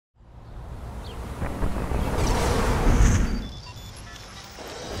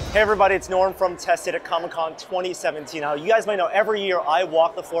Hey everybody, it's Norm from Tested at Comic-Con 2017. Now, you guys might know every year I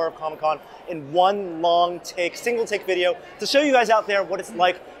walk the floor of Comic-Con in one long take, single take video to show you guys out there what it's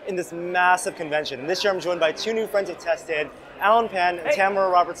like in this massive convention. And this year I'm joined by two new friends of Tested, Allen and Tamara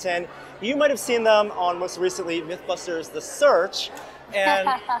Robertson. You might have seen them on most recently Mythbusters The Search.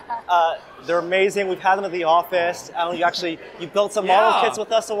 And they're amazing. We've had them at the office. Alan, you built some model kits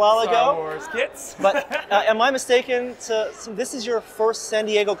with us a while ago. Star Wars kits. But am I mistaken? So this is your first San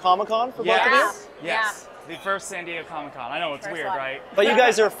Diego Comic-Con for both of you? Yes. The first San Diego Comic-Con. I know it's weird, right? But you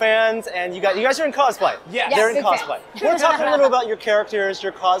guys are fans, and you guys are in cosplay. Yes. They're in cosplay. We're talking a little about your characters,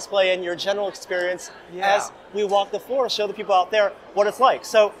 your cosplay, and your general experience as we walk the floor, show the people out there what it's like.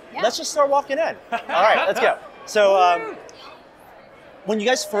 So let's just start walking in. All right, let's go. So. When you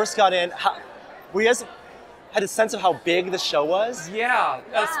guys first got in, were you guys had a sense of how big the show was? Yeah,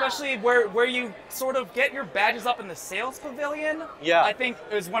 especially where you sort of get your badges up in the sales pavilion. Yeah. I think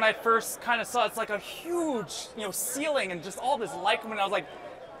it was when I first kind of saw it's like a huge, ceiling and just all this light coming. I was like,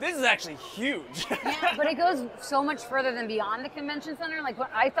 this is actually huge. Yeah, but it goes so much further than beyond the convention center. Like,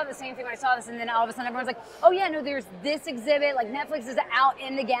 I thought the same thing when I saw this, and then all of a sudden everyone's like, oh yeah, no, there's this exhibit, like Netflix is out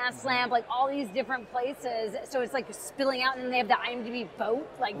in the gas lamp, like all these different places. So it's like spilling out, and then they have the IMDb boat.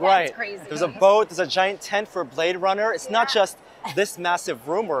 Like, that's crazy. There's a boat, there's a giant tent for Blade Runner. It's not just this massive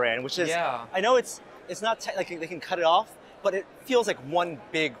room we're in, which is, I know it's not, like they can cut it off, but it feels like one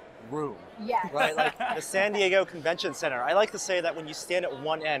big room. Yeah. Right? Like the San Diego Convention Center. I like to say that when you stand at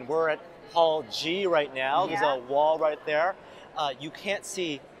one end, we're at Hall G right now. There's a wall right there. You can't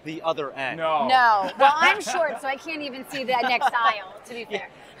see the other end. No. Well, I'm short, so I can't even see the next aisle, to be fair.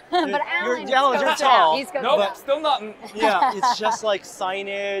 But Alan, you're tall. He's nope, still nothing. Yeah, it's just like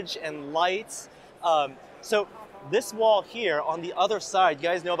signage and lights. So this wall here on the other side, you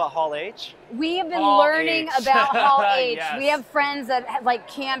guys know about Hall H? We have been learning about Hall H. Yes. We have friends that have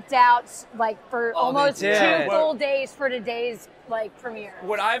camped out for almost 2 full days for today's premiere.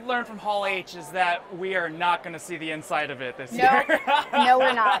 What I've learned from Hall H is that we are not going to see the inside of it this year. No,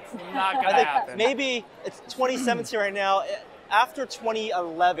 we're not. Not going to happen. Maybe it's 2017 right now. After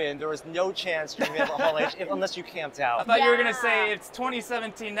 2011, there was no chance you're going to be able to Hall H unless you camped out. I thought you were going to say it's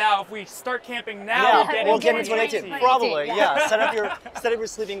 2017 now. If we start camping now, we'll get into 2018. Probably, Set up your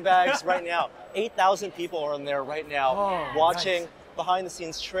sleeping bags right now. 8,000 people are in there right now watching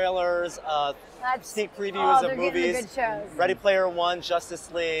behind-the-scenes trailers, sneak previews of movies. Ready Player One, Justice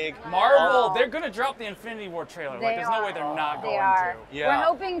League. Marvel, they're going to drop the Infinity War trailer. There's no way they're not going to. Yeah. We're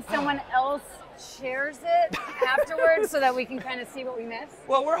hoping someone else shares it afterwards so that we can kind of see what we missed.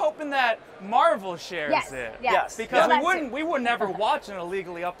 Well, we're hoping that Marvel shares it. Yes. Because we would never watch an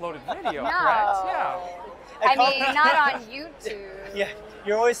illegally uploaded video, correct? Yeah. I mean, not on YouTube. Yeah.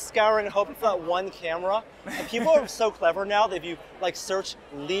 You're always scouring and hoping for that one camera. And people are so clever now that if you search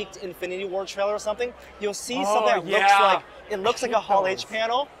leaked Infinity War trailer or something, you'll see something that looks like a Hall H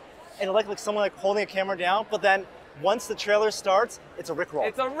panel, and it looks like someone holding a camera down, but then once the trailer starts, it's a Rickroll.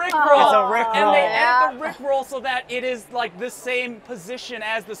 It's a Rickroll. It's a Rickroll. And they edit the Rickroll so that it is the same position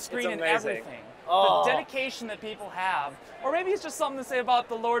as the screen and everything. The dedication that people have. Or maybe it's just something to say about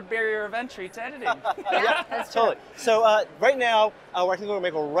the lowered barrier of entry to editing. Yeah, that's totally. So right now, I think we're going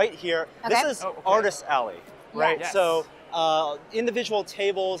to go right here. Okay. This is Artist Alley, right? Yes. So individual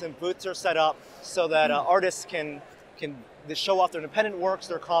tables and booths are set up so that artists can show off their independent works,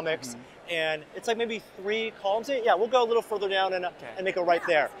 their comics, and it's maybe 3 columns. Yeah, we'll go a little further down and make a right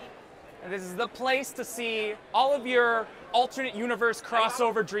there. And this is the place to see all of your alternate universe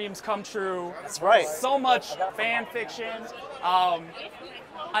crossover dreams come true. That's right. So much fan fiction.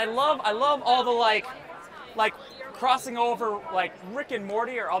 I love all the crossing over Rick and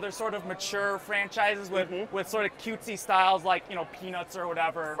Morty or other sort of mature franchises with sort of cutesy styles like Peanuts or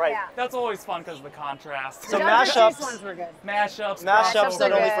whatever. Right. Yeah. That's always fun because of the contrast. So mashups. Ones were good. Mashups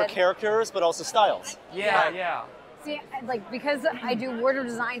not only for characters but also styles. Yeah. See, because I do wardrobe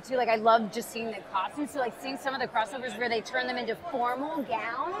design too, I love just seeing the costumes. So seeing some of the crossovers where they turn them into formal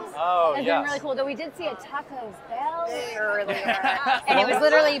gowns has been really cool. Though we did see a Tacos Bell earlier, and it was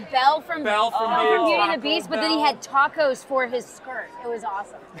literally Belle from Beauty and the Beast, but then he had tacos for his skirt. It was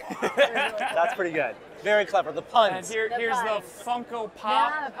awesome. That's pretty good. Very clever. The puns. And here's the Funko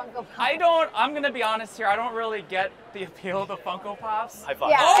Pop. Yeah, the Funko Pop. I'm going to be honest here, I don't really get the appeal of the Funko Pops. High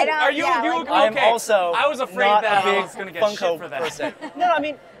five. Yeah, are you okay? I'm also I was afraid not that a big I was going to get Funko shit for that. person. No, I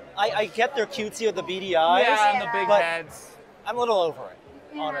mean, I get their cutesy with the beady eyes. Yeah, and the big heads. I'm a little over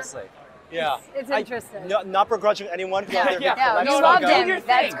it, honestly. Yeah. It's interesting. Not begrudging anyone who out there. No, you loved do your it.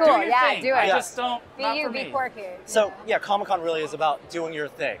 thing. That's cool. Do your Yeah, thing. do it. I just don't. Be not you, for be me. quirky. So Comic-Con really is about doing your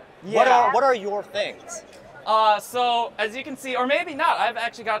thing. Yeah. What are your things? So as you can see, or maybe not, I've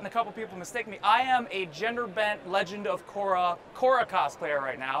actually gotten a couple people mistake me. I am a gender-bent Legend of Korra cosplayer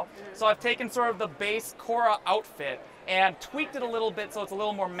right now. So I've taken sort of the base Korra outfit and tweaked it a little bit so it's a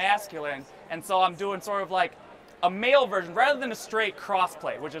little more masculine. And so I'm doing sort of like a male version rather than a straight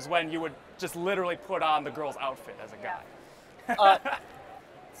crossplay, which is when you would just literally put on the girl's outfit as a guy.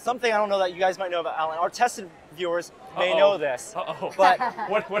 Something I don't know that you guys might know about Allen. Our tested viewers may know this. But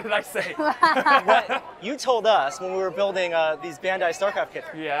what did I say? what you told us when we were building these Bandai StarCraft kits.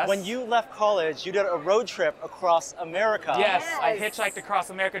 Yes. When you left college, you did a road trip across America. Yes, I hitchched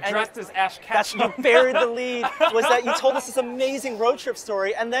across America dressed as Ash Ketchum. That's you buried the lead. Was that you told us this amazing road trip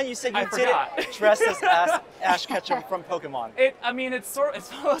story, and then you said you did it dressed as Ash Ketchum from Pokemon. I mean, it's one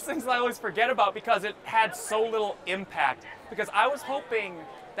of those things I always forget about because it had so little impact. Because I was hoping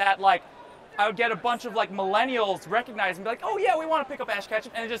that like I would get a bunch of like millennials recognize and be like, oh yeah, we want to pick up Ash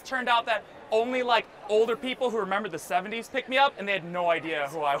Ketchum, and it just turned out that only like older people who remember the 70s picked me up, and they had no idea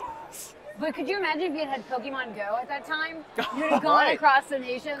who I was. But could you imagine if you had Pokemon Go at that time? You'd have gone across the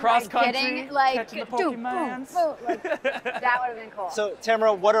nation, cross like, country, getting, like, catching the Pokemons. Boom, boom, like, that would have been cool. So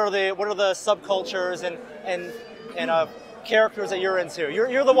Tamara, what are the subcultures and characters that you're into?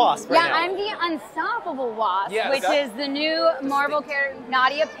 You're the Wasp right now. Yeah, I'm the Unstoppable Wasp, Yes. which is the new Marvel character,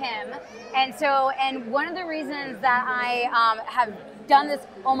 Nadia Pym. And one of the reasons that I have done this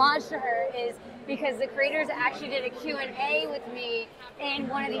homage to her is because the creators actually did a Q&A with me in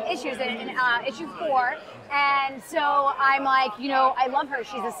one of the issues, in issue 4. And so I'm like, you know, I love her.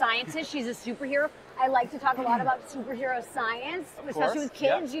 She's a scientist. She's a superhero. I like to talk a lot about superhero science, especially with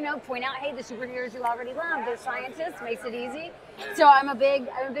kids, you know, point out, hey, the superheroes you already love, they're scientists, makes it easy. So I'm a big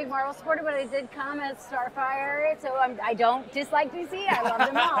Marvel supporter, but I did come as Starfire, so I don't dislike DC, I love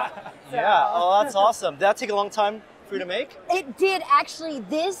them all. So. Yeah, oh, that's awesome. Did that take a long time for you to make? It did, actually.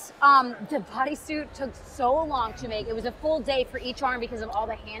 This, the bodysuit took so long to make. It was a full day for each arm because of all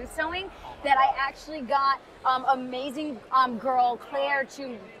the hand sewing that I actually got amazing girl Claire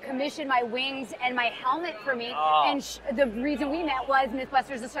to commission my wings and my helmet for me. And the reason we met was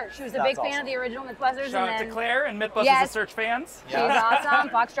Mythbusters The Search. She was a big fan of the original Mythbusters. Shout out to Claire and Mythbusters The Search fans. She's awesome.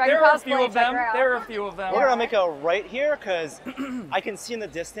 Fox Dragon There are a cosplay, few of them. There are a few of them. We're gonna make a right here because I can see in the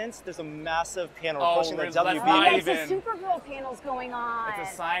distance there's a massive panel pushing the WB. There's the Supergirl panels going on.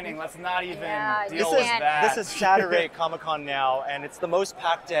 It's a signing. Let's not even deal with that. This is Saturday at Comic-Con now, and it's the most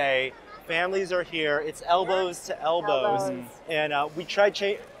packed day. Families are here. It's elbows to elbows. And we tried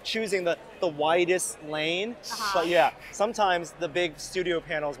choosing the widest lane. But yeah, sometimes the big studio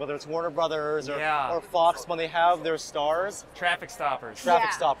panels, whether it's Warner Brothers or Fox, when they have their stars. Traffic stoppers.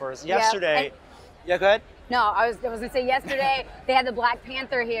 Stoppers. Yesterday. Yeah, go ahead. No, I was going to say yesterday they had the Black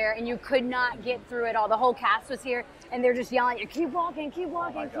Panther here, and you could not get through it all. The whole cast was here, and they're just yelling, keep walking, keep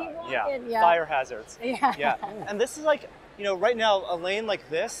walking, keep walking. Yeah, fire hazards. Yeah. And this is like, you know, right now, a lane like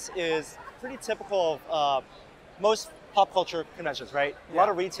this is pretty typical of most pop culture conventions, right? A lot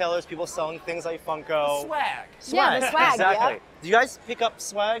of retailers, people selling things like Funko. Swag. Yeah, the swag, exactly. Do you guys pick up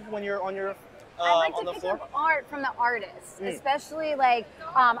swag when you're on your I like on to the pick floor? up art from the artists, especially like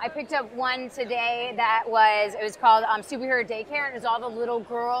I picked up one today that was called Superhero Daycare, and it was all the little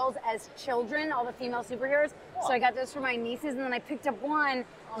girls as children, all the female superheroes. So I got those for my nieces, and then I picked up one.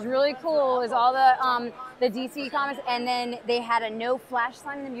 It was really cool. It was all the DC comics, and then they had a no flash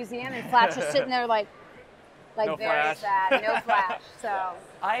sign in the museum, and Flash was sitting there like no very flash. sad, no flash. So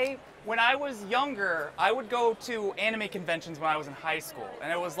when I was younger, I would go to anime conventions when I was in high school,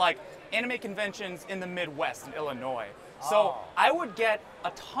 and it was like anime conventions in the Midwest in Illinois. So I would get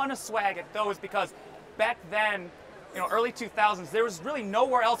a ton of swag at those because back then, you know, early 2000s, there was really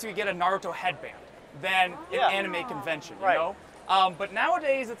nowhere else you could get a Naruto headband than an anime convention, you know? But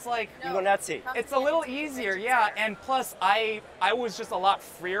nowadays, it's like, you go Nazi. It's a little easier, and plus I was just a lot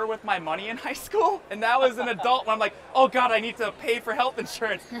freer with my money in high school, and now as an adult, when I'm like, oh God, I need to pay for health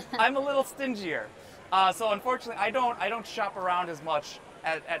insurance, I'm a little stingier. So unfortunately, I don't shop around as much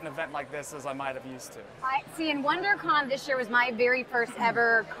at an event like this as I might have used to. See, in WonderCon this year was my very first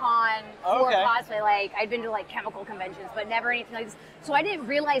ever con for cosplay. Like, I'd been to like chemical conventions, but never anything like this. So I didn't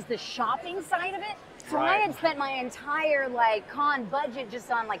realize the shopping side of it. So I had spent my entire like con budget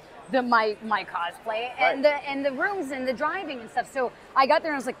just on like my cosplay and the rooms and the driving and stuff. So I got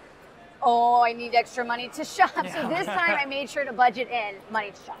there and I was like, oh, I need extra money to shop. So this time I made sure to budget in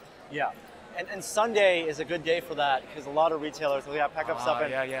money to shop. Yeah. And Sunday is a good day for that because a lot of retailers, they got to pack up stuff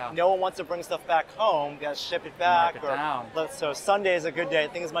and no one wants to bring stuff back home. They got to ship it back. So Sunday is a good day.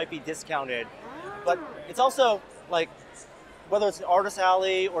 Things might be discounted. But it's also like, whether it's an artist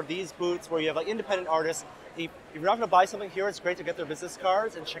alley or these booths where you have like independent artists, if you're not going to buy something here, it's great to get their business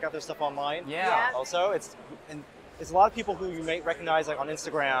cards and check out their stuff online. Yeah. Also, it's a lot of people who you may recognize like on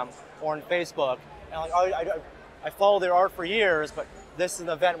Instagram or on Facebook, and like, oh, I follow their art for years, but this is an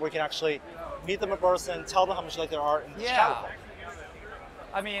event where you can actually meet them in person, tell them how much you like their art, and chat with them.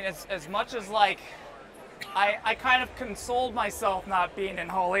 I mean, as much as like, I kind of consoled myself not being in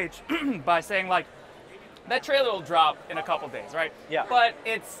Hall H by saying like, that trailer will drop in a couple days, right? Yeah. But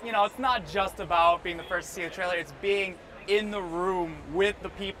it's, you know, it's not just about being the first to see the trailer, it's being in the room with the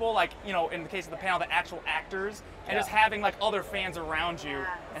people, like, you know, in the case of the panel, the actual actors, and just having like other fans around you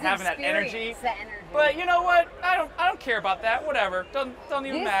and having that energy. But you know what? I don't care about that. Whatever. Doesn't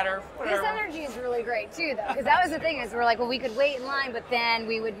even matter. Whatever. This energy is really great too, though, because that was the thing is we're like, well, we could wait in line, but then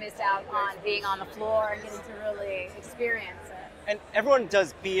we would miss out on being on the floor and getting to really experience it. And everyone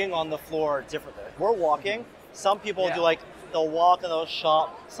does being on the floor differently. We're walking. Some people do like, they'll walk and they'll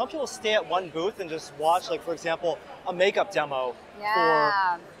shop. Some people stay at one booth and just watch, like, for example, a makeup demo for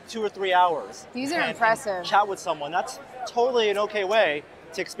 2 or 3 hours. These are impressive. And chat with someone. That's totally an okay way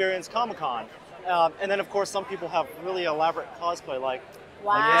to experience Comic-Con. And then, of course, some people have really elaborate cosplay, like this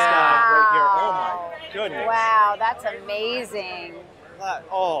guy right here. Oh, my goodness. Wow, that's amazing.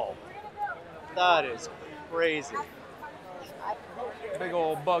 That is crazy. Big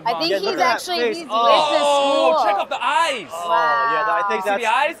old bug. I think he's actually with the Oh, school. check out the eyes. Oh, yeah, I think See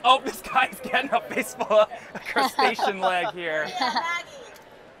the eyes? Oh, this guy's getting a baseball crustacean leg here.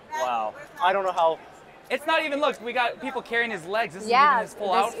 Wow. I don't know how. It's not even, look, we got people carrying his legs. This isn't even his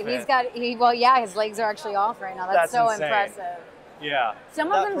full outfit. His legs are actually off right now. That's so insane. impressive. Yeah.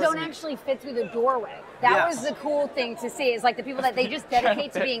 Some of them don't actually fit through the doorway. That was the cool thing to see, is like the people that they just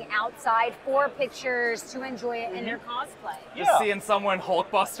dedicate to being outside for pictures, to enjoy it in their cosplay. Just seeing someone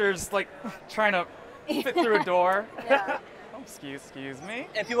Hulkbusters like trying to fit through a door. Yeah. Oh, excuse me.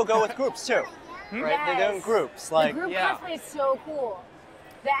 And people go with groups too, right? Yes. They go in groups. Like, the group cosplay is so cool.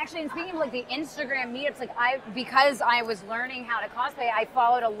 Actually, and speaking of like the Instagram meetups, like because I was learning how to cosplay, I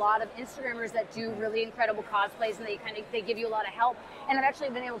followed a lot of Instagrammers that do really incredible cosplays, and they give you a lot of help. And I've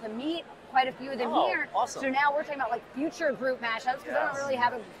actually been able to meet quite a few of them here. Awesome. So now we're talking about like future group mashups, because I don't really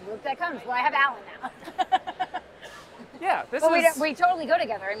have a group that comes. Well, I have Allen now. Yeah, this is. We totally go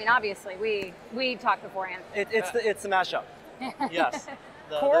together. I mean, obviously, we talk beforehand. It's the mashup. Yes.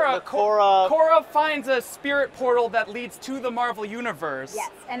 Cora finds a spirit portal that leads to the Marvel Universe. Yes,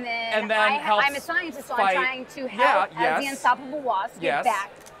 and then I'm a scientist, so I'm trying to help as the Unstoppable Wasp get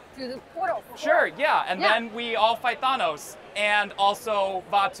back through the portal. And then we all fight Thanos and also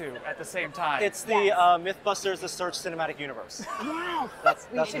Batu at the same time. It's the Mythbusters, the Search Cinematic Universe. Yes, that's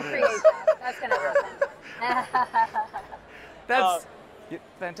we should create that. That's gonna happen. That's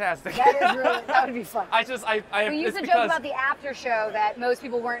fantastic. That would be fun. We used to joke about the after show that most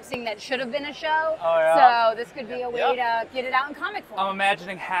people weren't seeing that should have been a show. Oh, yeah. So this could be a way to get it out in comic form. I'm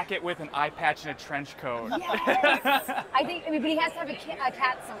imagining Hackett with an eye patch and a trench coat. Yes. but he has to have a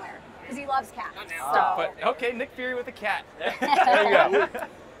cat somewhere because he loves cats. So. But okay, Nick Fury with a cat. There you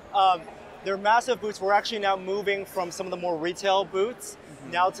go. They're massive booths. We're actually now moving from some of the more retail booths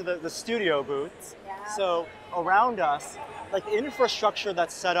now to the studio booths. Yeah. So around us, like the infrastructure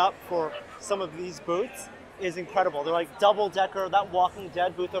that's set up for some of these booths is incredible. They're like double-decker. That Walking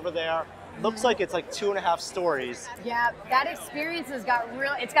Dead booth over there looks like it's like 2.5 stories. Yeah, that experience has got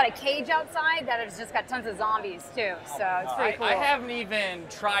it's got a cage outside that has just got tons of zombies too. So it's pretty cool. I haven't even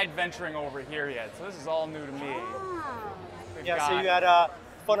tried venturing over here yet, so this is all new to me. So you had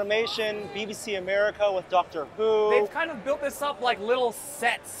Funimation, BBC America with Doctor Who. They've kind of built this up like little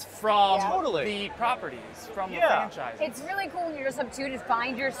sets from the properties, from the franchise. It's really cool when you're just up to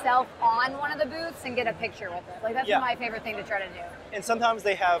find yourself on one of the booths and get a picture with it. Like that's my favorite thing to try to do. And sometimes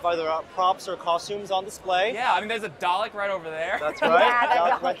they have either props or costumes on display. Yeah, I mean there's a Dalek right over there. That's right.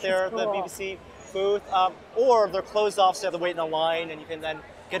 Dalek right there at the BBC booth. Or they're closed off so you have to wait in a line and you can then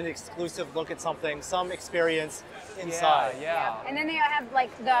get an exclusive look at something, some experience inside. Yeah. And then they have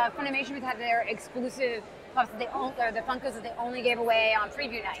like the Funimation booth had their exclusive puffs that or the Funkos that they only gave away on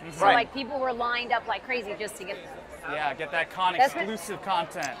preview night. So like people were lined up like crazy just to get them. Yeah, get that exclusive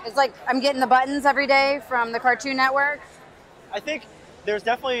content. It's like I'm getting the buttons every day from the Cartoon Network. I think there's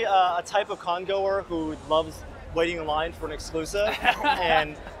definitely a type of con goer who loves waiting in line for an exclusive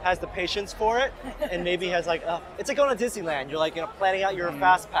and has the patience for it, and maybe has like it's like going to Disneyland. You're like planning out your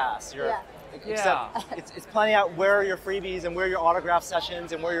fast pass. Except it's planning out where your freebies and where your autograph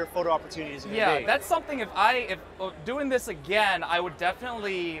sessions and where your photo opportunities are going to be. That's something. If doing this again, I would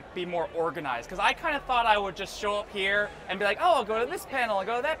definitely be more organized, because I kind of thought I would just show up here and be like, oh, I'll go to this panel, I'll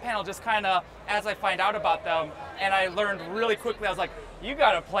go to that panel, just kind of as I find out about them. And I learned really quickly, I was like, you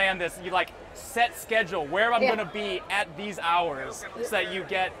gotta plan this. You like set schedule where I'm gonna be at these hours so that you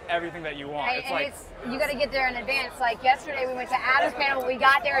get everything that you want. You got to get there in advance. Like yesterday, we went to Adam's panel. We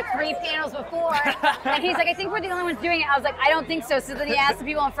got there 3 panels before, and he's like, "I think we're the only ones doing it." I was like, "I don't think so." So then he asked the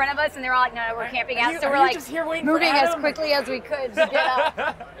people in front of us, and they're all like, "No, we're camping out." So we're like moving as quickly as we could to get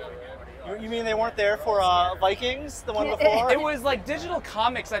up. You mean they weren't there for Vikings, the one before? It was like digital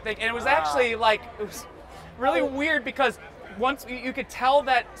comics, I think, and it was actually like it was really weird because once you could tell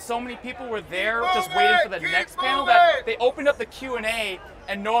that so many people were there just waiting for the next panel that they opened up the Q&A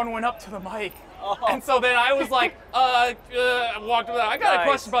and no one went up to the mic. And so then I was like, I walked over. I got a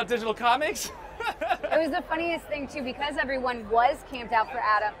question about digital comics. It was the funniest thing too because everyone was camped out for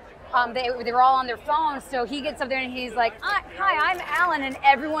Adam. They were all on their phones, so he gets up there and he's like, "Hi, I'm Allen," and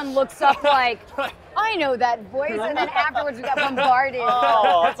everyone looks up like, "I know that voice." And then afterwards, we got bombarded.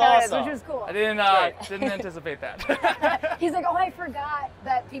 Oh, that's awesome. Which was cool. I didn't anticipate that. He's like, "Oh, I forgot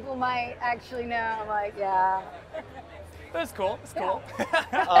that people might actually know." I'm like, "Yeah." That's cool. It's cool.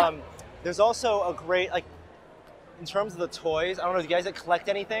 There's also a great, like, in terms of the toys, I don't know, do you guys collect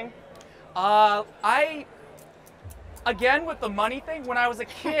anything? Again, with the money thing, when I was a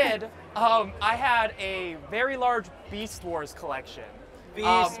kid, I had a very large Beast Wars collection.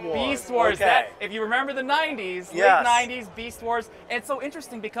 Beast Wars. Okay. That, if you remember the 90s, Yes. late 90s, Beast Wars. And it's so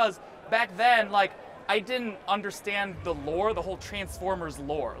interesting because back then, like, I didn't understand the lore, the whole Transformers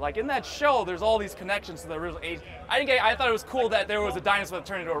lore. Like, in that show, there's all these connections to the original age. I thought it was cool that there was a dinosaur that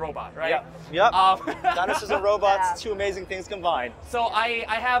turned into a robot, right? Yep. Dinosaurs and robots, two amazing things combined. So I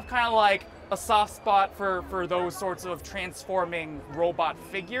have kind of like a soft spot for those sorts of transforming robot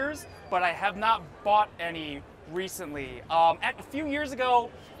figures, but I have not bought any recently. A few years ago,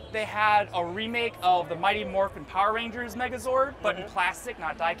 they had a remake of the Mighty Morphin Power Rangers Megazord, but in plastic,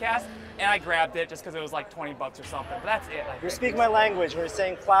 not die-cast, and I grabbed it just because it was like 20 bucks or something, but that's it. You're speaking my language. We're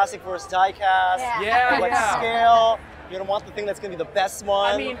saying plastic versus die-cast. Yeah. Scale. You're gonna want the thing that's gonna be the best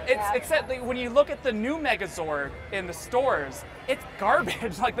one. I mean, except when you look at the new Megazord in the stores, it's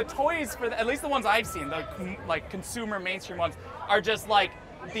garbage. Like the toys at least the ones I've seen, the like consumer mainstream ones, are just like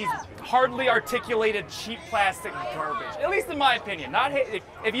these hardly articulated cheap plastic garbage. At least in my opinion. Not hate.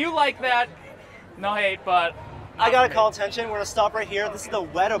 If you like that, no hate, but I gotta call attention. We're gonna stop right here. This is the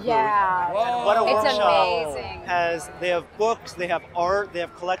Weta booth. Yeah. Whoa. Weta It's Workshop amazing. they have books, they have art, they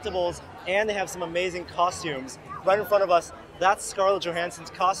have collectibles, and they have some amazing costumes. Right in front of us, that's Scarlett Johansson's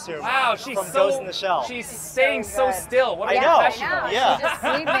costume. Wow, she's from Ghost in the Shell. She's staying so good. still. What a I know. professional. Yeah. She's just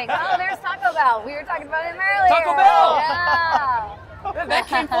sleeping. Oh, there's Taco Bell. We were talking about him earlier. Taco Bell! Yeah. That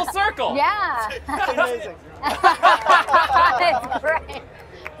came full circle. Yeah. Amazing. It's great.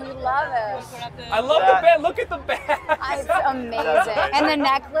 We love it. I love the bed. Look at the bed. It's amazing. And the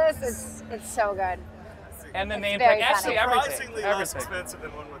necklace, it's so good. And the name very tag. Actually, funny. everything. Surprisingly less Everything. expensive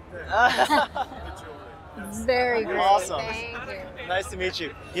than one would think. Very great. Awesome. Thank you. Nice to meet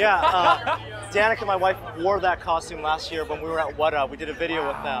you. Yeah, Danica, my wife, wore that costume last year when we were at Weta. We did a video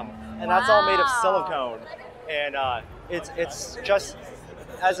with them, and that's all made of silicone. And it's just,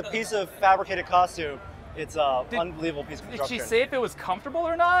 as a piece of fabricated costume, it's an unbelievable piece of Did construction. she say if it was comfortable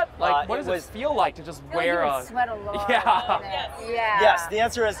or not? Like, what does it feel like to just I feel like wear you a? would sweat a lot. Yeah. Yeah. Yes, the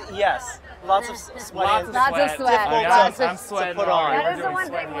answer is yes. Lots of sweat. Lots of Lots sweat. of sweat. I mean, Lots I'm of sweating put hard. on. That We're is the doing one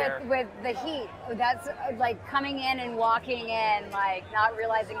sweat thing here. with the heat. That's like coming in and walking in, like not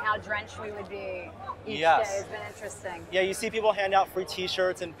realizing how drenched we would be each day. It's been interesting. Yeah, you see people hand out free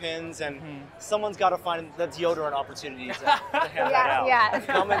T-shirts and pins, and someone's got to find the deodorant opportunities to hand that out. Yeah.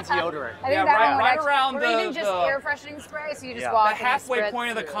 Come in deodorant. I think Yeah, that right- one would right actually, around or the- even just the- air freshening spray, so you just Yeah. walk The in and halfway spritz. point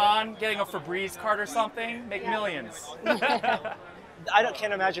of the con, getting a Febreze card or something, make millions.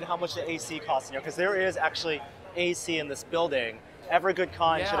 Can't imagine how much the AC costs, because there is actually AC in this building. Every good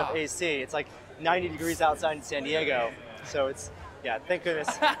con should have AC. It's like 90 degrees outside in San Diego, so it's, thank goodness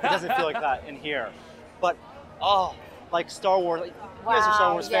it doesn't feel like that in here. But, like Star Wars, you guys are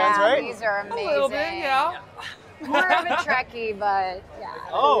Star Wars fans, right? These are amazing. A little bit, yeah. More of a Trekkie, but yeah.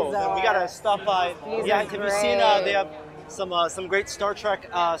 Oh, these then we are- gotta stop by. These Yeah, are have you seen? great. They have some great Star Trek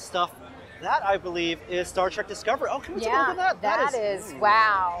stuff. That I believe is Star Trek Discovery. Oh, can we take a look at that? that is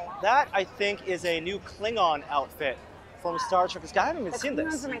wow. That I think is a new Klingon outfit from Star Trek Discovery. I haven't even seen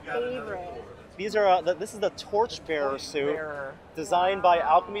Those this. are my favorite. These are this is the Torchbearer suit, designed by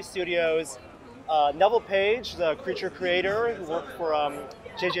Alchemy Studios. Neville Page, the creature creator, who worked for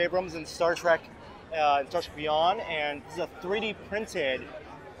J.J. Abrams in Star Trek Beyond, and this is a 3D printed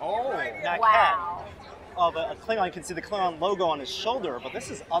maquette of a Klingon. You can see the Klingon logo on his shoulder, but this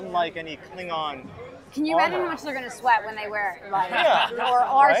is unlike any Klingon Can you imagine how armor. much they're gonna sweat when they wear it? Like, Yeah. or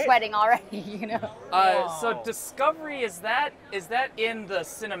are Right? sweating already, you know? So Discovery, is that in the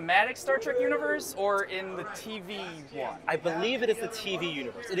cinematic Star Trek universe or in the TV one? I believe it is the TV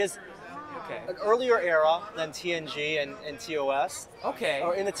universe. It is Okay. an earlier era than TNG and TOS. Okay.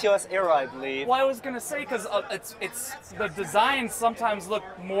 Or in the TOS era, I believe. Well, I was gonna say because it's the designs sometimes look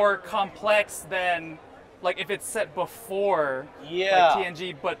more complex than like if it's set before Yeah. like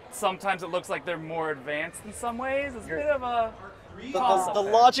TNG, but sometimes it looks like they're more advanced in some ways. It's a bit of a The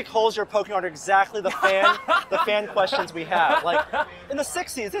logic holes you're poking are exactly the fan questions we have. Like in the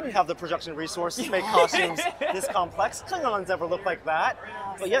 60s, they didn't have the production resources to make costumes this complex. Klingons never looked like that.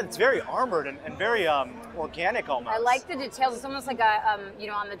 But yeah, it's very armored and very organic almost. I like the details. It's almost like a, you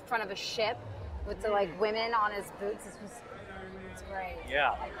know, on the front of a ship with the like women on his boots. It's great.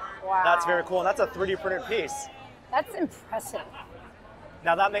 Yeah, Wow. that's very cool. And that's a 3D printed piece. That's impressive.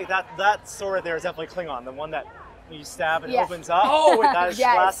 Now that sword right there is definitely Klingon, the one that you stab and Yeah. opens up. Oh, that is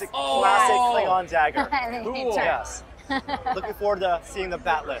yes. classic Oh. Klingon dagger. Cool. Yes. Looking forward to seeing the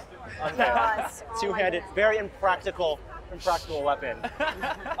batlet on there. Yes. Oh my Two-handed, goodness. very impractical weapon.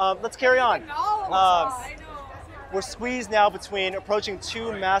 Let's carry on. We're squeezed now between approaching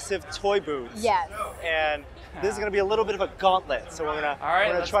two massive toy booths. Yes. And this is going to be a little bit of a gauntlet, so we're going to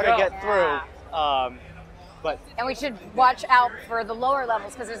let's try go. to get through. But And we should watch out for the lower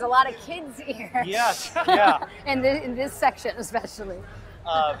levels because there's a lot of kids here. yes, yeah. in this section especially.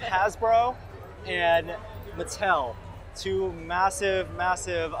 Hasbro and Mattel, two massive,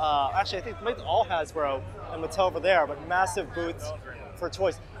 actually I think maybe all Hasbro and Mattel over there, but massive booths for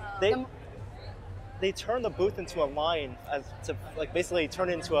toys. They turn the booth into a line to like basically turn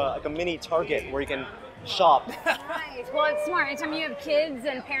it into a mini Target where you can shop. Right. Well, it's smart. Anytime you have kids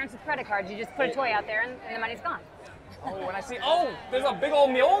and parents with credit cards, you just put a toy out there and the money's gone. Oh, when I see, there's a big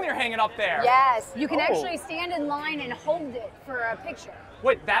old Mjolnir hanging up there. Yes. You can Oh. actually stand in line and hold it for a picture.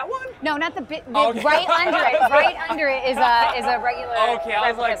 Wait, that one? No, not the bit. Okay. Right under it. Right under it is a regular. Okay,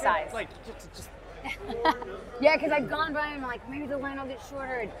 I was replica like, size. just Yeah, because I've gone by and I'm like, maybe the line will get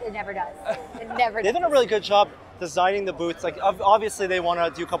shorter. It never does. It never They've does. done a really good job designing the booths. Like obviously they want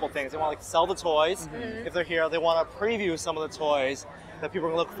to do a couple things. They want to like sell the toys if they're here. They want to preview some of the toys that people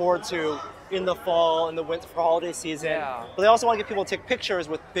are going to look forward to in the fall and the winter for holiday season. Yeah. But they also want to get people to take pictures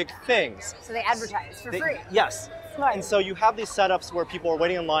with big things. So they advertise for free. Yes. Smart. And so you have these setups where people are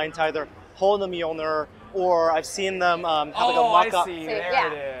waiting in line to either hold the Mjolnir, or I've seen them have like a I mock-up see. So, There yeah,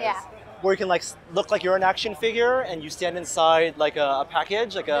 it is. yeah. where you can like look like you're an action figure and you stand inside like a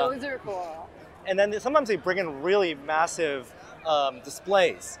package, like a. Those are cool. And then sometimes they bring in really massive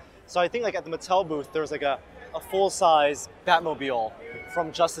displays. So I think like at the Mattel booth, there's like a full-size Batmobile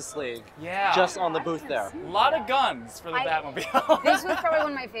from Justice League Yeah. just on the booth there. A lot of guns for the Batmobile. This was probably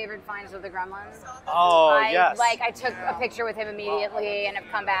one of my favorite finds with the Gremlins. Oh, yes. I took a picture with him immediately and have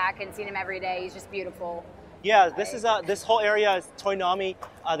come back and seen him every day. He's just beautiful. Yeah, this is this whole area is Toynami.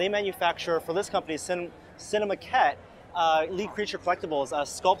 They manufacture for this company, Cinemaquette, Elite Creature Collectibles. A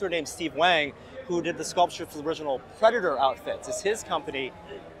sculptor named Steve Wang, who did the sculpture for the original Predator outfits, is his company,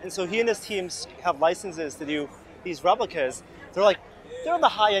 and so he and his teams have licenses to do these replicas. They're in the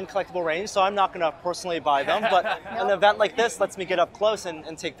high-end collectible range, so I'm not going to personally buy them. But an event like this lets me get up close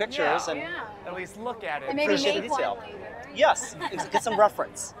and take pictures. Yeah. And Yeah. At least look at it. And maybe Appreciate the make one detail. later. yes, get some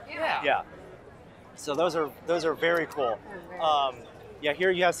reference. Yeah. Yeah. So those are very cool. Yeah,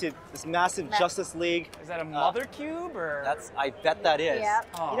 here you have this massive Justice League. Is that a mother cube or? I bet that is. Yep.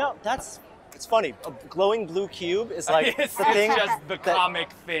 Oh. You know, it's funny. A glowing blue cube is like it's the thing. just the that-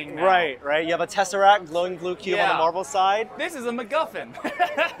 comic thing now. Right. You have a Tesseract glowing blue cube on the Yeah. Marvel side. This is a MacGuffin.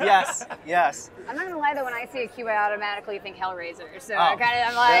 Yes. I'm not gonna lie though, when I see a cube, I automatically think Hellraiser. So Oh. I'm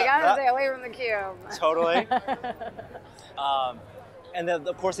like, Yeah, I'm gonna stay away from the cube. Totally. And then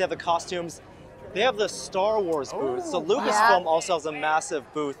of course they have the costumes. They have the Star Wars booth. So Lucasfilm Yeah. also has a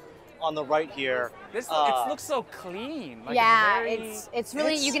massive booth on the right here. This Uh, it looks so clean. Like Yeah, it's it's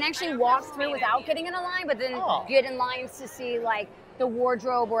really, you can actually walk through without getting in a line, but then Oh. get in lines to see like the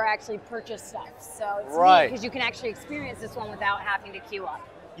wardrobe or actually purchase stuff. So it's Right. because you can actually experience this one without having to queue up.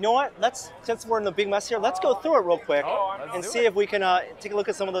 You know what? Since we're in the big mess here, let's go through it real quick Let's and do see it. if we can take a look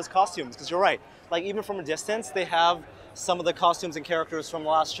at some of those costumes. Because you're right. Like even from a distance, they have some of the costumes and characters from The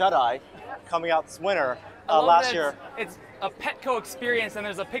Last Jedi coming out this winter. I love Last that year. It's a Petco experience, and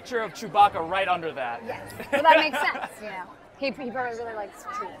there's a picture of Chewbacca right under that. Yes. Well, that makes sense, you know. He probably really likes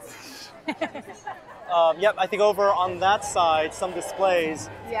treats. Yep, I think over on that side, some displays,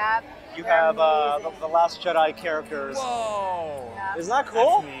 Yeah. you they're have amazing. the Last Jedi characters. Whoa. Yeah. Isn't that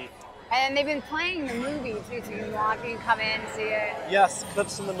cool? That's neat. And they've been playing the movie too, so you can walk and come in and see it. Yes,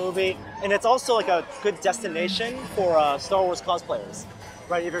 clips from the movie. And it's also like a good destination for Star Wars cosplayers.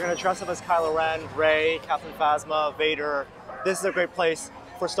 Right, if you're gonna dress up as Kylo Ren, Rey, Captain Phasma, Vader, this is a great place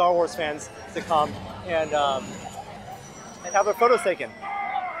for Star Wars fans to come and have their photos taken.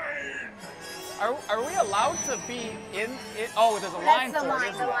 Are we allowed to be in it? Oh, there's a line That's the for line,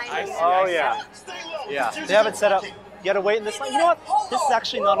 it. the line. I see, Oh I see. yeah, yeah. They have it set up. You gotta wait in this line. You know what? This is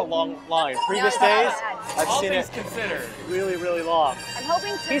actually not a long line. Previous it's not days, bad. I've All seen things it considered. really, really long. I'm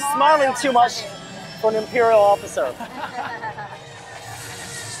hoping He's tomorrow smiling too much Sunday. for an Imperial officer.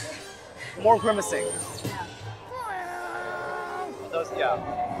 More grimacing. Those, yeah.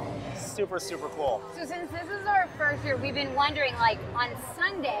 Super, super cool. So since this is our first year, we've been wondering, like, on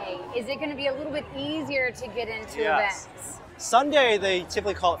Sunday, is it going to be a little bit easier to get into Yes. events? Sunday, they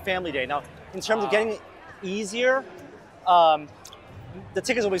typically call it Family Day. Now, in terms of getting it easier, the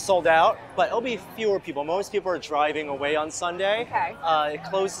tickets will be sold out, but it'll be fewer people. Most people are driving away on Sunday. Okay. It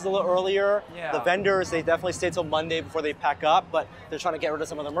closes a little earlier. Yeah. The vendors, they definitely stay till Monday before they pack up, but they're trying to get rid of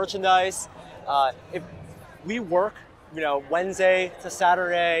some of the merchandise. If we work, you know, Wednesday to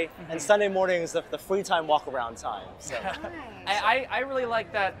Saturday, and Sunday morning is the free time walk around time. So. I really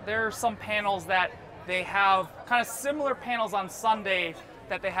like that there are some panels that they have kind of similar panels on Sunday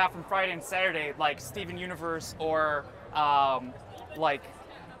that they have from Friday and Saturday, like Steven Universe or like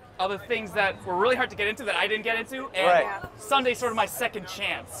other things that were really hard to get into that I didn't get into. And Right. Sunday's sort of my second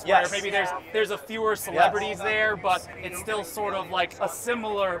chance, Yes. where maybe there's a fewer celebrities there, but it's still sort of like a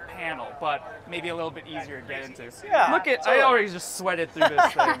similar panel, but maybe a little bit easier to get into. Yeah, Look at, I totally. already just sweated through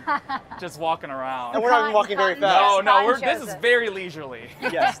this thing, just walking around. And we're not even walking very No, fast. no, Fun this shows is it. very leisurely.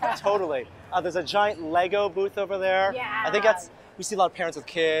 Yes, totally. There's a giant Lego booth over there. Yeah. I think we see a lot of parents with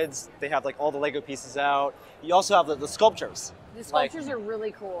kids. They have like all the Lego pieces out. You also have the sculptures. The sculptures are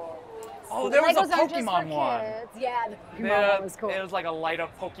really cool. Oh, The there was a Legos aren't just Pokemon for one. kids. Yeah, the Pokemon Yeah, one was cool. it was like a light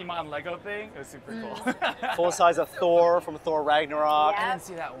up Pokemon Lego thing. It was super cool. Full size of Thor from Thor Ragnarok. Yeah. I didn't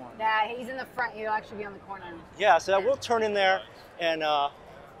see that one. Yeah, he's in the front. He'll actually be on the corner. Yeah, so we'll turn in there, and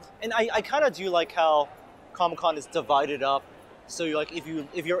I kind of do like how Comic-Con is divided up. So you like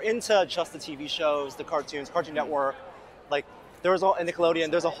if you're into just the TV shows, the cartoons, Cartoon Network, like there's and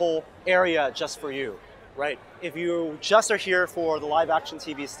Nickelodeon, there's a whole area just for you, right? If you just are here for the live action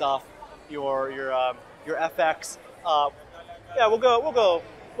TV stuff, your FX, yeah, we'll go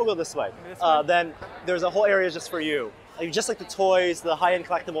this way. Then there's a whole area just for you. Like, just like the toys, the high-end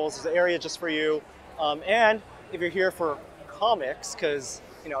collectibles, there's an area just for you. And if you're here for comics, because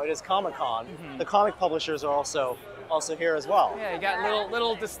you know it is Comic-Con, the comic publishers are also here as well. Yeah, you got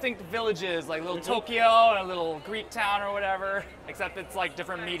little distinct villages, like little Tokyo and a little Greek town or whatever, except it's like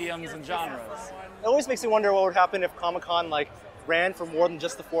different mediums and genres. It always makes me wonder what would happen if Comic-Con like ran for more than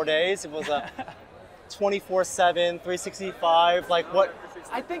just the 4 days. It was a 24/7, 365. Like what?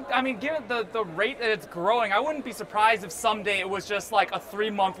 I mean, given the rate that it's growing, I wouldn't be surprised if someday it was just like a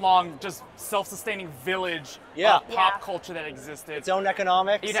 3-month-long, just self-sustaining village of pop culture that existed. Its own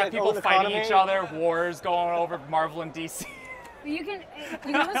economics. You'd have its people own fighting economy. each other, wars going over Marvel and DC. But you can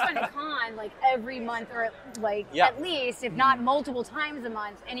almost find a con like every month or like Yeah. at least, if not multiple times a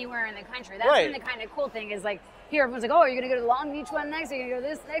month, anywhere in the country. That's Right. been the kind of cool thing is like here everyone's like, oh, are you gonna go to the Long Beach one next? Are you gonna go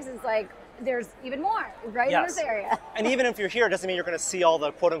to this next? It's like there's even more right in Yes. this area. And even if you're here, it doesn't mean you're going to see all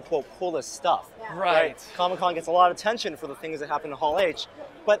the quote-unquote coolest stuff. Yeah. Right. Comic-Con gets a lot of attention for the things that happen in Hall H,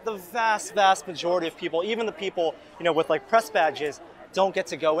 but the vast, vast majority of people, even the people, you know, with like press badges, don't get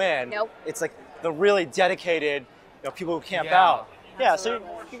to go in. Nope. It's like the really dedicated, you know, people who camp Yeah. out. Yeah, so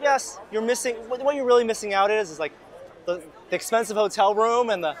yes, you're missing, what you're really missing out is like the expensive hotel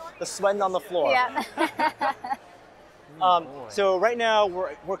room and the sweating on the floor. Yeah. So right now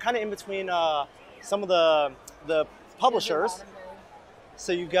we're kind of in between some of the publishers.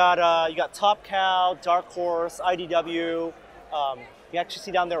 So you got Top Cow, Dark Horse, IDW. You actually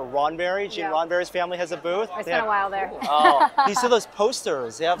see down there Ronberry. Gene Yeah. Roddenberry's family has a booth. I They spent have- a while there. Oh, you see those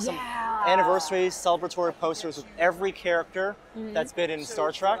posters? They have some Yeah. anniversary celebratory posters with every character that's been in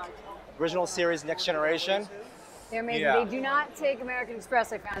Star Trek, original series, Next Generation. They're amazing. Yeah. They do not take American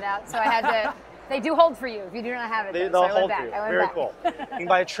Express, I found out. So I had to, they do hold for you if you do not have it. They, though. they'll So I went hold back. for you. I went Very back. cool. You can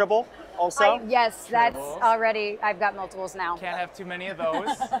buy a Tribble also. Yes, that's Tribbles. already, I've got multiples now. Can't have too many of those.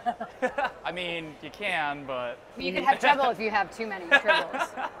 I mean, you can, but You can have trouble if you have too many tribbles.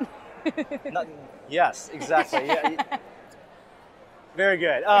 Yes, exactly. Yeah. Very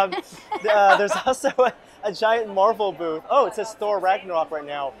good. There's also a giant Marvel booth. Oh, it says Thor Ragnarok right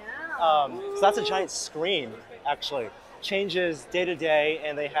now. So that's a giant screen, actually. Changes day to day,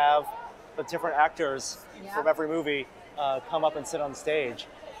 and they have the different actors Yeah. from every movie come up and sit on stage.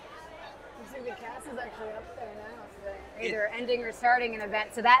 think the cast is actually up there now. So either ending or starting an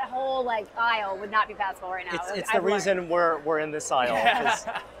event. So that whole like aisle would not be passable right now. It's the reason we're in this aisle, because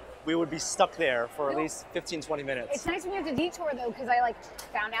we would be stuck there for at least 15, 20 minutes. It's nice when you have to detour though, because I like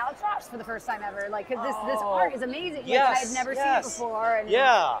found Alex Ross for the first time ever. Like, cause this art is amazing. Yes, like, I had never seen it before.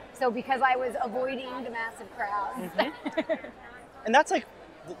 And so because I was avoiding the massive crowds. And that's like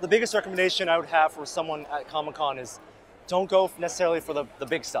the biggest recommendation I would have for someone at Comic-Con is don't go necessarily for the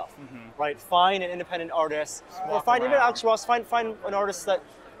big stuff, right? Find an independent artist, or find even Alex Ross. Find an artist that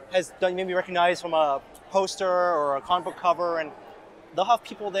has done maybe recognized from a poster or a comic book cover, and they'll have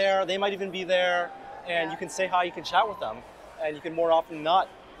people there. They might even be there, and you can say hi. You can chat with them, and you can more often than not,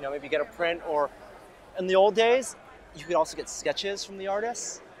 maybe get a print. Or in the old days, you could also get sketches from the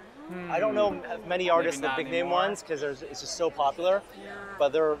artists. I don't know many artists, the big name ones, because it's just so popular.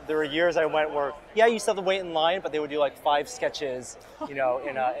 But there were years I went where, you used to have to wait in line, but they would do like 5 sketches, in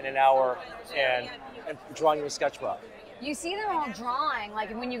an hour, and drawing you a sketchbook. You see them all drawing,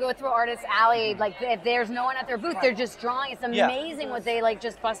 like when you go through Artist Alley, like if there's no one at their booth, they're just drawing. It's amazing what they like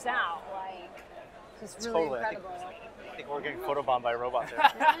just bust out. Like, just really incredible. I think we're getting photobombed by a robot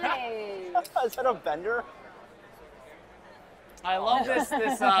there. Nice. Is that a vendor? I love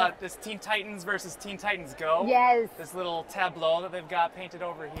this Teen Titans versus Teen Titans Go. Yes. This little tableau that they've got painted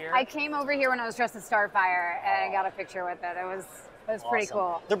over here. I came over here when I was dressed as Starfire and I got a picture with it. It was pretty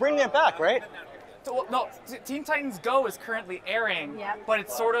cool. They're bringing it back, right? No, Teen Titans Go is currently airing, but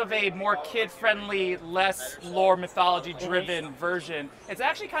it's sort of a more kid-friendly, less lore mythology-driven version. It's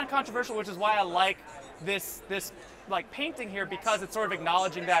actually kind of controversial, which is why I like this like painting here, because it's sort of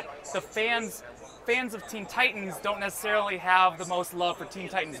acknowledging that the fans of Teen Titans don't necessarily have the most love for Teen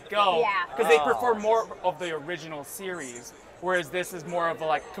Titans Go, because they prefer more of the original series, whereas this is more of a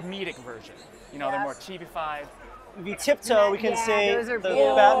like comedic version. They're more chibi-fied. If you tiptoe, we can see the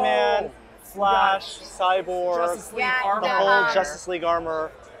Batman, Flash, Cyborg, the whole Justice League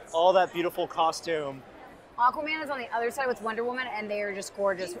armor, all that beautiful costume. Aquaman is on the other side with Wonder Woman, and they are just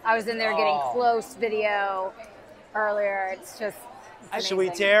gorgeous. I was in there getting close video earlier. It's just amazing. Should we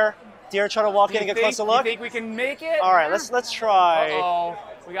dare try to walk in and get a closer look? You think we can make it? All right, let's try. Uh-oh.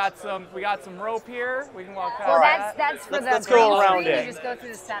 We got some rope here. We can walk past. Well, that. that's for let's the go around screen. it. You just go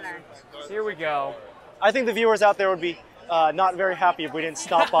through the center. Here we go. I think the viewers out there would be not very happy if we didn't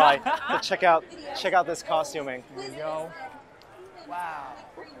stop by to check out this costuming. Here we go. Wow.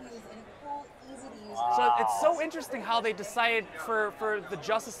 So it's so interesting how they decided for the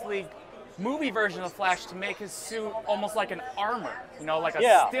Justice League movie version of Flash to make his suit almost like an armor, like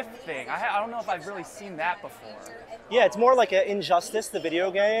a stiff thing. I don't know if I've really seen that before. Yeah, it's more like an Injustice, the video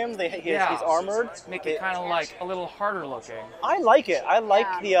game. He's armored. Make it kind of like a little harder looking. I like it. I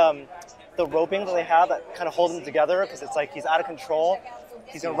like the roping that they have that kind of holds him together, because it's like he's out of control.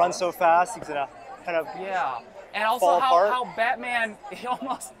 He's gonna run so fast. He's gonna kind of and also how Batman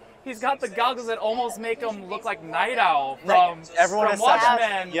he's got the goggles that almost make him look like Night Owl from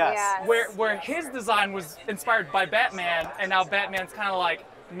Watchmen. Yes. Where his design was inspired by Batman, and now Batman's kind of like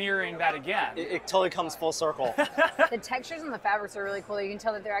mirroring that again. It totally comes full circle. The textures and the fabrics are really cool. You can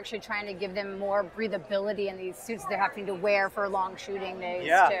tell that they're actually trying to give them more breathability in these suits they're having to wear for long shooting days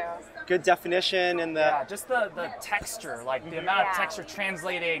too. Good definition in the just the texture, like the amount of texture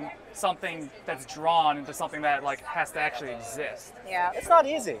translating something that's drawn into something that like has to actually exist. Yeah, it's not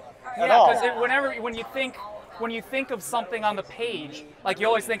easy at all. Because when you think of something on the page, like you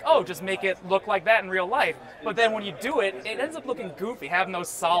always think, oh, just make it look like that in real life. But then when you do it, it ends up looking goofy, having those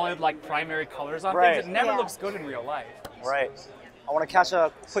solid like primary colors on things. It never looks good in real life. Right. I want to catch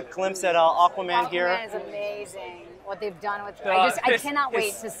a quick glimpse at Aquaman here. Aquaman is amazing. What they've done with I cannot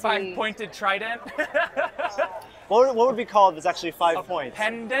wait to see. 5-pointed trident. What would be called if it's actually 5 points?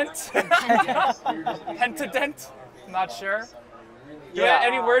 Pendant? Pentadent? I'm not sure. Do you have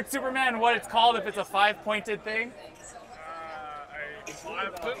any word, Superman, what it's called if it's a 5-pointed thing? A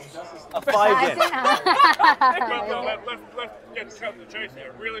 5 Let's get cut the chase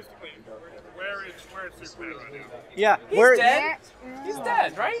here. Realistically, where is Superman right now? Yeah, he's dead. He's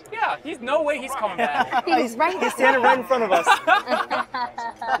dead, right? Yeah, no way he's coming back. He's right. He's standing right in front of us.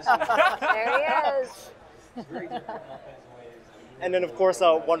 There he is. And then of course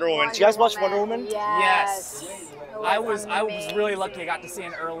Wonder Woman. Did you guys watch Wonder Woman? Yes. I was really lucky. I got to see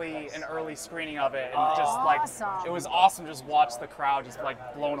an early screening of it, and just like it was awesome. Just watch the crowd just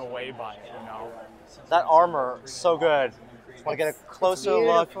like blown away by it. That armor, so good. Want to get a closer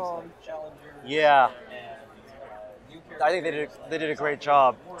look? Yeah. I think they did a great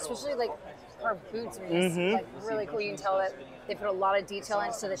job. Especially like her boots are just like really cool. You can tell that they put a lot of detail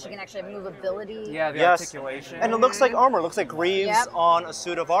in so that she can actually have movability. Yeah, the articulation. And it looks like armor. It looks like greaves on a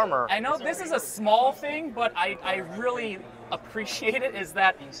suit of armor. I know this is a small thing, but I really appreciate it. Is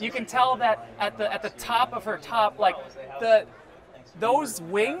that you can tell that at the top of her top, like those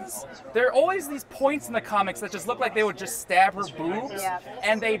wings, there are always these points in the comics that just look like they would just stab her boobs. Yeah.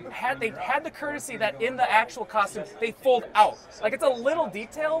 And they had the courtesy that in the actual costume they fold out. Like it's a little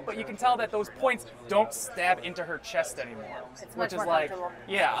detail, but you can tell that those points don't stab into her chest anymore. It's which much is more like, comfortable.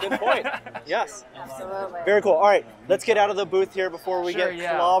 yeah. Good point. Yes. Absolutely. Very cool. All right, let's get out of the booth here before we get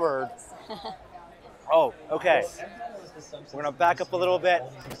clobbered. Oh, okay. We're gonna back up a little bit.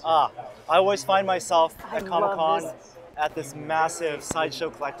 I always find myself at Comic-Con at this massive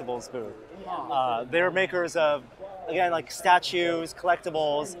Sideshow Collectibles booth. They're makers of, again, like statues,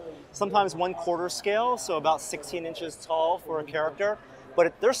 collectibles, sometimes 1/4 scale, so about 16 inches tall for a character,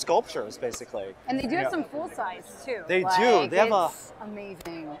 but they're sculptures basically. And they do have some full size too. They do. They have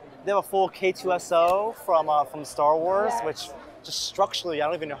amazing. They have a full K2SO from Star Wars, which just structurally, I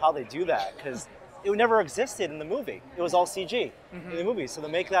don't even know how they do that because it never existed in the movie. It was all CG in the movie, so to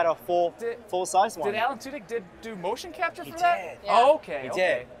make that a full size one. Did Alan Tudyk do motion capture for that? Did. Yeah. Oh, okay. He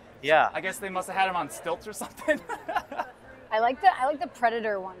okay. did. Yeah. I guess they must have had him on stilts or something. I like the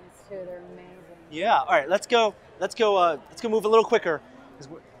Predator ones too. They're amazing. Yeah. All right. Let's go move a little quicker because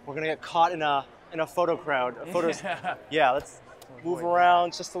we're gonna get caught in a photo crowd. Yeah. Let's move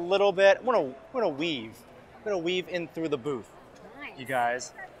around just a little bit. I'm gonna weave. I'm gonna weave in through the booth. Nice. You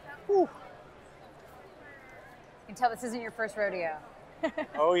guys. Whew. You can tell this isn't your first rodeo.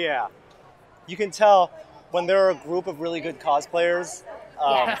 Oh yeah. You can tell when there are a group of really good cosplayers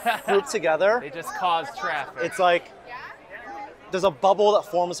grouped together. They just cause traffic. It's like there's a bubble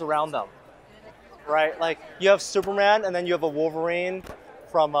that forms around them, right? Like you have Superman, and then you have a Wolverine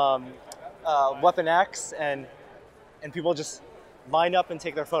from Weapon X, and people just line up and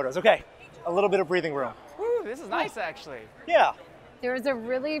take their photos. Okay, a little bit of breathing room. Woo, this is nice actually. Yeah. There was a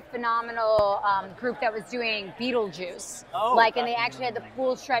really phenomenal group that was doing Beetlejuice. Oh, and they actually had the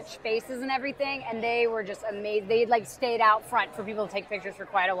full stretch faces and everything, and they were just amazing. They like stayed out front for people to take pictures for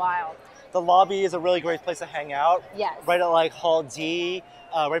quite a while. The lobby is a really great place to hang out. Yes. Right at like Hall D,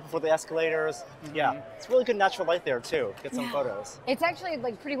 right before the escalators. Yeah, it's really good natural light there too. Get some photos. It's actually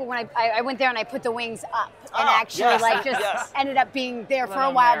like pretty cool. When I went there and I put the wings up and actually ended up being there for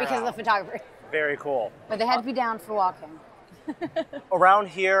a while because of the photographer. Very cool. But they had to be down for walking. Around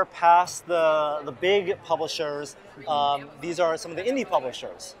here, past the big publishers, these are some of the indie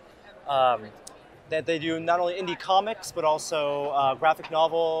publishers that they do not only indie comics but also graphic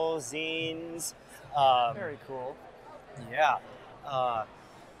novels, zines. Very cool. Yeah.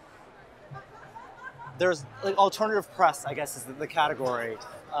 There's like alternative press, I guess, is the category,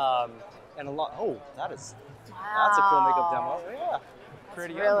 and a lot. Oh, that's a cool makeup demo. Yeah.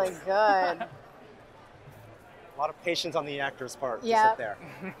 Pretty Really good. A lot of patience on the actor's part to Yeah. sit there.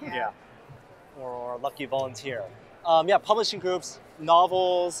 Yeah. Or lucky volunteer. Yeah, publishing groups,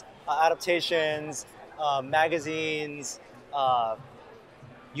 novels, adaptations, magazines.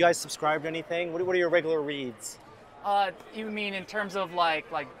 You guys subscribe to anything? What are your regular reads? You mean in terms of like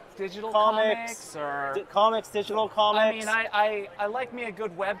digital Comics, comics or? Comics, digital comics? I mean, I like me a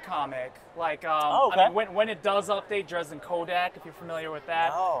good web comic. Like, okay. I mean, when it does update Dresden Kodak, if you're familiar with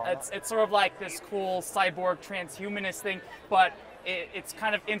that, Oh. it's sort of like this cool cyborg transhumanist thing, but it's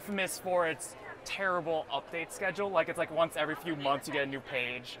kind of infamous for its terrible update schedule. Like, it's like once every few months you get a new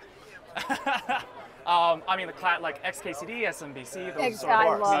page. I mean, like XKCD, SMBC, those I sort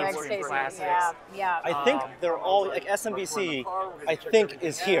of love mainstream XKCD. classics. Yeah. I think they're all, like SMBC, I think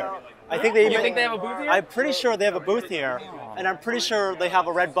is here. I think they even, You think they have a booth here? I'm pretty sure they have a booth here, and I'm pretty sure they have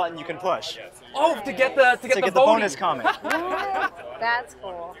a red button you can push Oh, to get the the bonus comic. That's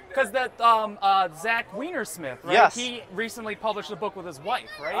cool. Because that Zach Wienersmith, right? Yes. He recently published a book with his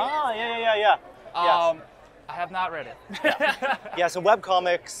wife, right? Oh, yeah. Yes. I have not read it. Yeah, so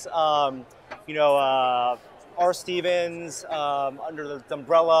webcomics, R. Stevens, under the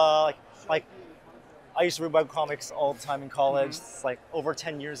umbrella, like I used to read webcomics all the time in college. It's like over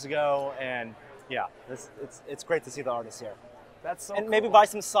 10 years ago, and yeah, it's great to see the artists here. That's so And cool. maybe buy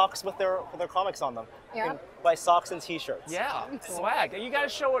some socks with their comics on them. Yeah. You can buy socks and T-shirts. Yeah, swag. You gotta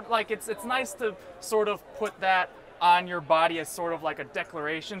show it. Like it's nice to sort of put that on your body as sort of like a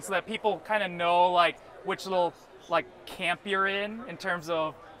declaration, so that people kind of know like which little like camp you're in terms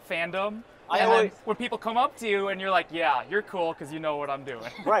of fandom. Then when people come up to you and you're like, yeah, you're cool because you know what I'm doing.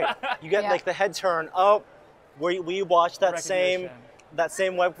 Right. You get like the head turn. Oh, we watched that same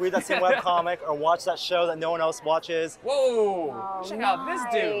web comic, or watch that show that no one else watches. Whoa! Check out this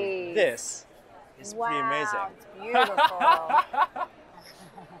dude. This It's wow, pretty amazing. It's beautiful.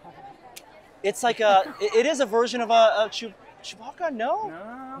 It's like it is a version of a Chewbacca. No,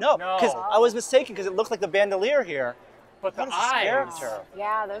 because I was mistaken because it looks like the bandolier here. But the What is this eyes. character?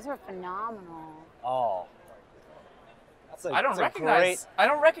 Yeah, those are phenomenal. Oh, that's I don't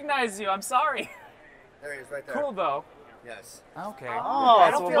recognize you. I'm sorry. There he is, right there. Cool though. Yes. Okay. Oh, I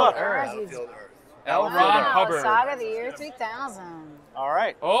so don't we're feel look. Earth. Battlefield Earth. L. Wow. Ron Hubbard. Saga of the year 3000. All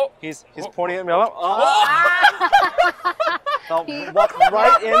right. Oh, He's pointing at me. Oh. Fell walked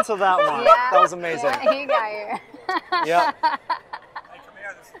right into that one. Yeah. That was amazing. Yeah, he got you. Yeah.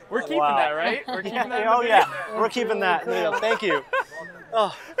 we're keeping Wow. that, right? We're keeping that. in the Oh yeah, video? we're keeping that. really Yeah, thank you.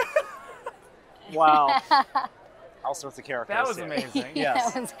 Oh. Wow. All sorts of characters. That was here. amazing. Yeah,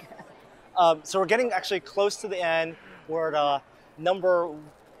 Yes. that was good. So we're getting actually close to the end. We're at number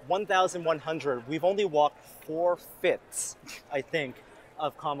 1,100. We've only walked 4/5, I think,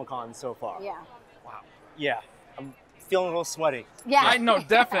 of Comic-Con so far. Yeah. Yeah. I'm feeling a little sweaty. Yeah. I know,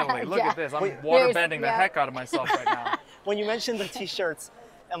 definitely. Look Yeah. at this. I'm Wait, waterbending the yeah. heck out of myself right now. When you mentioned the t-shirts,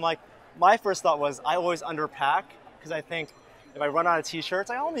 and like my first thought was I always underpack because I think if I run out of t-shirts,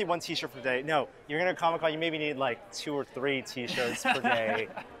 I only need one t-shirt per day. No, you're gonna Comic-Con, you maybe need like 2 or 3 t-shirts per day.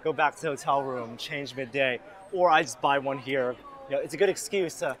 Go back to the hotel room, change midday, or I just buy one here. You know, it's a good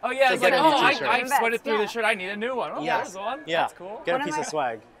excuse to. Oh yeah, to it's get like, a new oh, t-shirt. I sweated through Yeah. the shirt. I need a new one. Oh, Yes. there's one. Yeah. That's cool. Get One a of piece my- of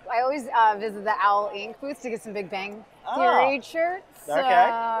swag. I always visit the Owl Inc. booth to get some Big Bang Oh. Theory shirts. Okay.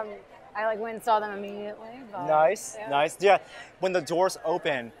 I like went and saw them immediately. But, Nice, yeah. nice. Yeah, when the doors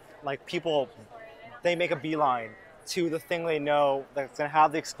open, like people, they make a beeline to the thing they know that's gonna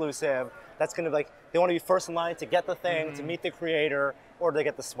have the exclusive. That's gonna like they want to be first in line to get the thing, to meet the creator, or to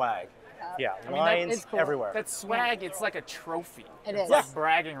get the swag. Yeah, mean, that lines is cool. everywhere. That swag, it's like a trophy. It It's is. like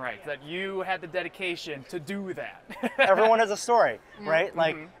bragging rights that you had the dedication to do that. Everyone has a story, right?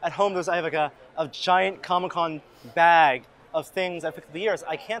 Like at home, I have like a giant Comic-Con bag of things I picked through the years.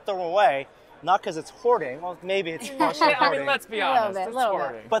 I can't throw them away, not because it's hoarding. Well, maybe it's partially I hoarding. mean, let's be A little honest. bit, It's little bit.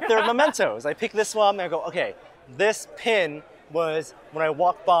 hoarding. But they're mementos. I pick this one and I go, okay, this pin was when I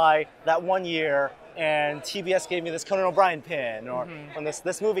walked by that one year and TBS gave me this Conan O'Brien pin, or when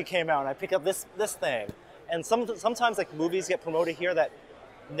this movie came out and I pick up this thing. And sometimes like movies get promoted here that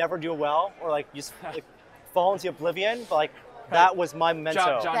never do well, or like just like, fall into oblivion, but like that was my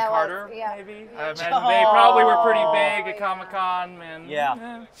memento. John That was- Carter, yeah. maybe. I imagine they probably were pretty big at Comic-Con. And,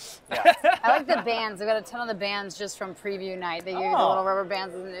 Yeah. I like the bands. I got a ton of the bands just from preview night. They give you the Oh. little rubber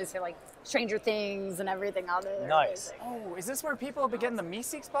bands and they say like Stranger Things and everything on there. Nice. Oh, is this where people have been getting the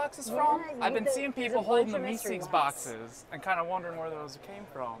Meeseeks boxes Yeah, from? you I've been get- seeing there's people a holding bunch the of mystery Meeseeks ones. boxes and kind of wondering where those came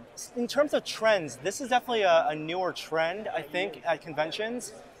from. In terms of trends, this is definitely a newer trend, I think, at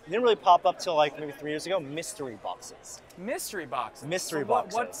conventions. It didn't really pop up till like maybe 3 years ago. Mystery boxes. Mystery boxes. Mystery So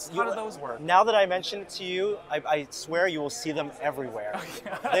what- boxes. How do those work? Now that I mentioned it to you, I swear you will see them everywhere.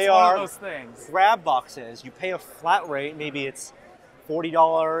 That's They one are of those things. grab boxes. You pay a flat rate, maybe it's $40,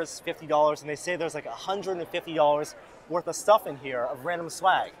 $50, and they say there's like $150 worth of stuff in here of random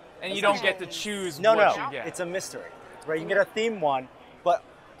swag. And you don't get to choose No, what no, you get. it's a mystery, right? You can get a theme one, but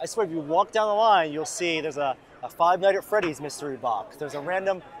I swear if you walk down the line, you'll see there's a Five Nights at Freddy's mystery box. There's a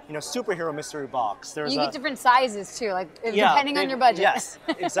random, superhero mystery box. There's You a, get different sizes too, like yeah, depending on they- your budget. Yes,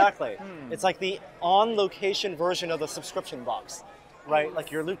 exactly. It's like the on-location version of the subscription box, right?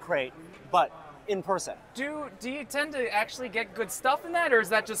 Like your Loot Crate, but in person. Do you tend to actually get good stuff in that, or is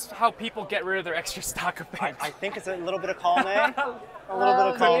that just how people get rid of their extra stock of things? I think it's a little bit of column A, a little bit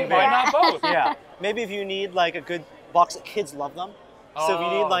of Well, column B. Why not both? Yeah, maybe if you need like a good box, kids love them. So if you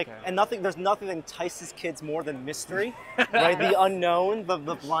need Oh, like, okay. and there's nothing that entices kids more than mystery, right? The unknown, the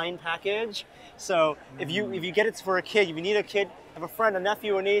blind package. So if you get it for a kid, if you need a kid, have a friend, a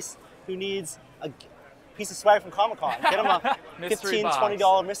nephew, a niece who needs a piece of swag from Comic-Con, get them a Mystery $15, box.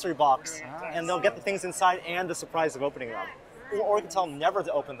 $20 mystery box, and they'll get the things inside and the surprise of opening them. Or you can tell them never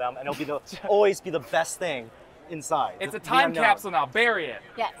to open them, and it'll always be the best thing inside. It's a The time unknown. capsule now. Bury it.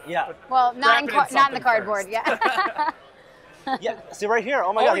 Yes. Yeah. Well, Wrap it in not in the something cardboard. first. Yeah. Yeah. See right here.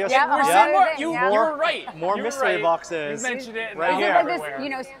 Oh my God. Here's yeah, We're yeah. seeing more. Yeah. You, Yeah. you were right. More You were mystery right. boxes. You mentioned it. and Right now here. they're Like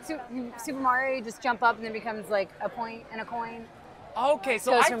everywhere. this, Super Mario, you just jump up and then becomes like a point and a coin. Okay,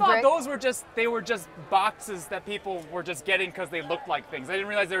 so Goes I from thought brick. those were just boxes that people were just getting because they looked like things. I didn't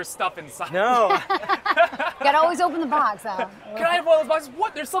realize there was stuff inside. No. You gotta always open the box out. Can I have one of those boxes?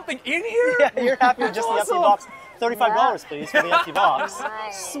 What? There's something in here? Yeah, you're happy with just the empty Awesome. box. $35, please, for the empty box.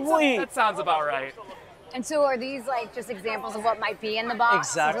 Nice. Sweet. That sounds about right. And so are these like just examples of what might be in the box?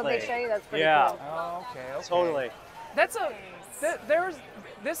 Is what Exactly. they show you? That's pretty Yeah. cool. Oh, okay. Totally. That's a there's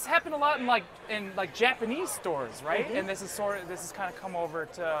this happened a lot in Japanese stores, right? And this is kind of come over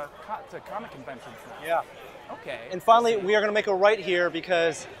to comic conventions now. Yeah. Okay. And finally, we are going to make a right here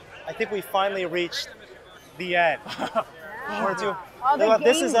because I think we finally reached the end. All the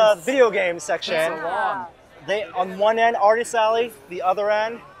This is a games. video game section. Yeah. They on one end, Artist Alley, the other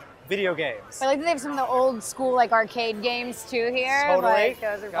end, video games. I like that they have some of the old school like arcade games too here. Totally. Like,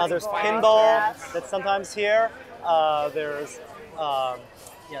 those are pretty There's cool. pinball Yes. that's sometimes here. There's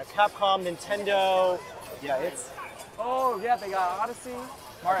Capcom, Nintendo. Yeah, it's Oh yeah, they got Odyssey,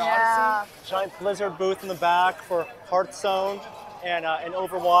 Mario Yeah. Odyssey. giant Blizzard booth in the back for Hearthstone and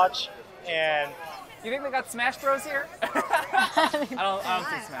Overwatch. And You think they got Smash Bros here? I don't see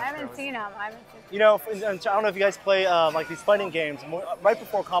I Smash haven't Bros. seen them. you know, I don't know if you guys play like these fighting games. Right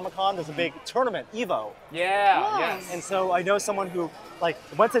before Comic-Con, there's a big tournament, Evo. Yeah. Oh. Yes. And so I know someone who like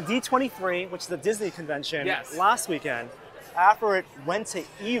went to D23, which is the Disney convention, Yes. last weekend. After it went to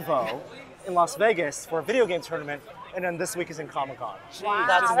Evo in Las Vegas for a video game tournament, and then this week is in Comic-Con. Wow,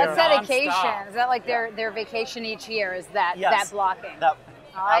 That's that's their dedication. nonstop. Is that like their vacation each year? Is that Yes, that blocking? That,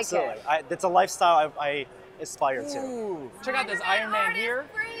 I like absolutely. it. It's a lifestyle I aspire to. Ooh. Check out this Iron Man here.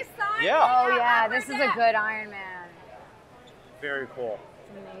 Yeah, Oh yeah, this is a good Iron Man. very cool.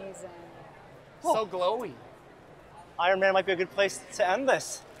 Amazing. So glowy. Iron Man might be a good place to end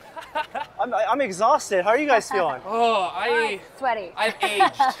this. I'm exhausted. How are you guys feeling? Oh, Sweaty. I've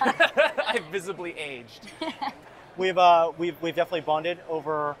aged. I've visibly aged. We've definitely bonded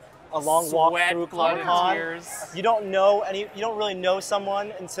over a long walk Sweat, through blood, and Comic-Con. tears. You don't really know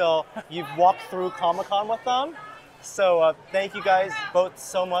someone until you've walked through Comic-Con with them. So thank you guys both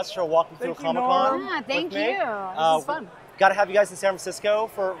so much for walking through Thank you, Comic-Con. Norm. Yeah, thank with me. you. This is fun. Got to have you guys in San Francisco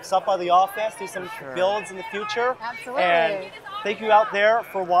for South by the Office, do some builds in the future. Absolutely. And thank you out there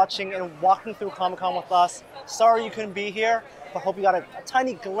for watching and walking through Comic-Con with us. Sorry you couldn't be here, but hope you got a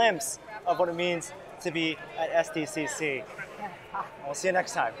tiny glimpse of what it means to be at SDCC. We'll see you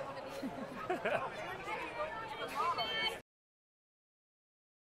next time.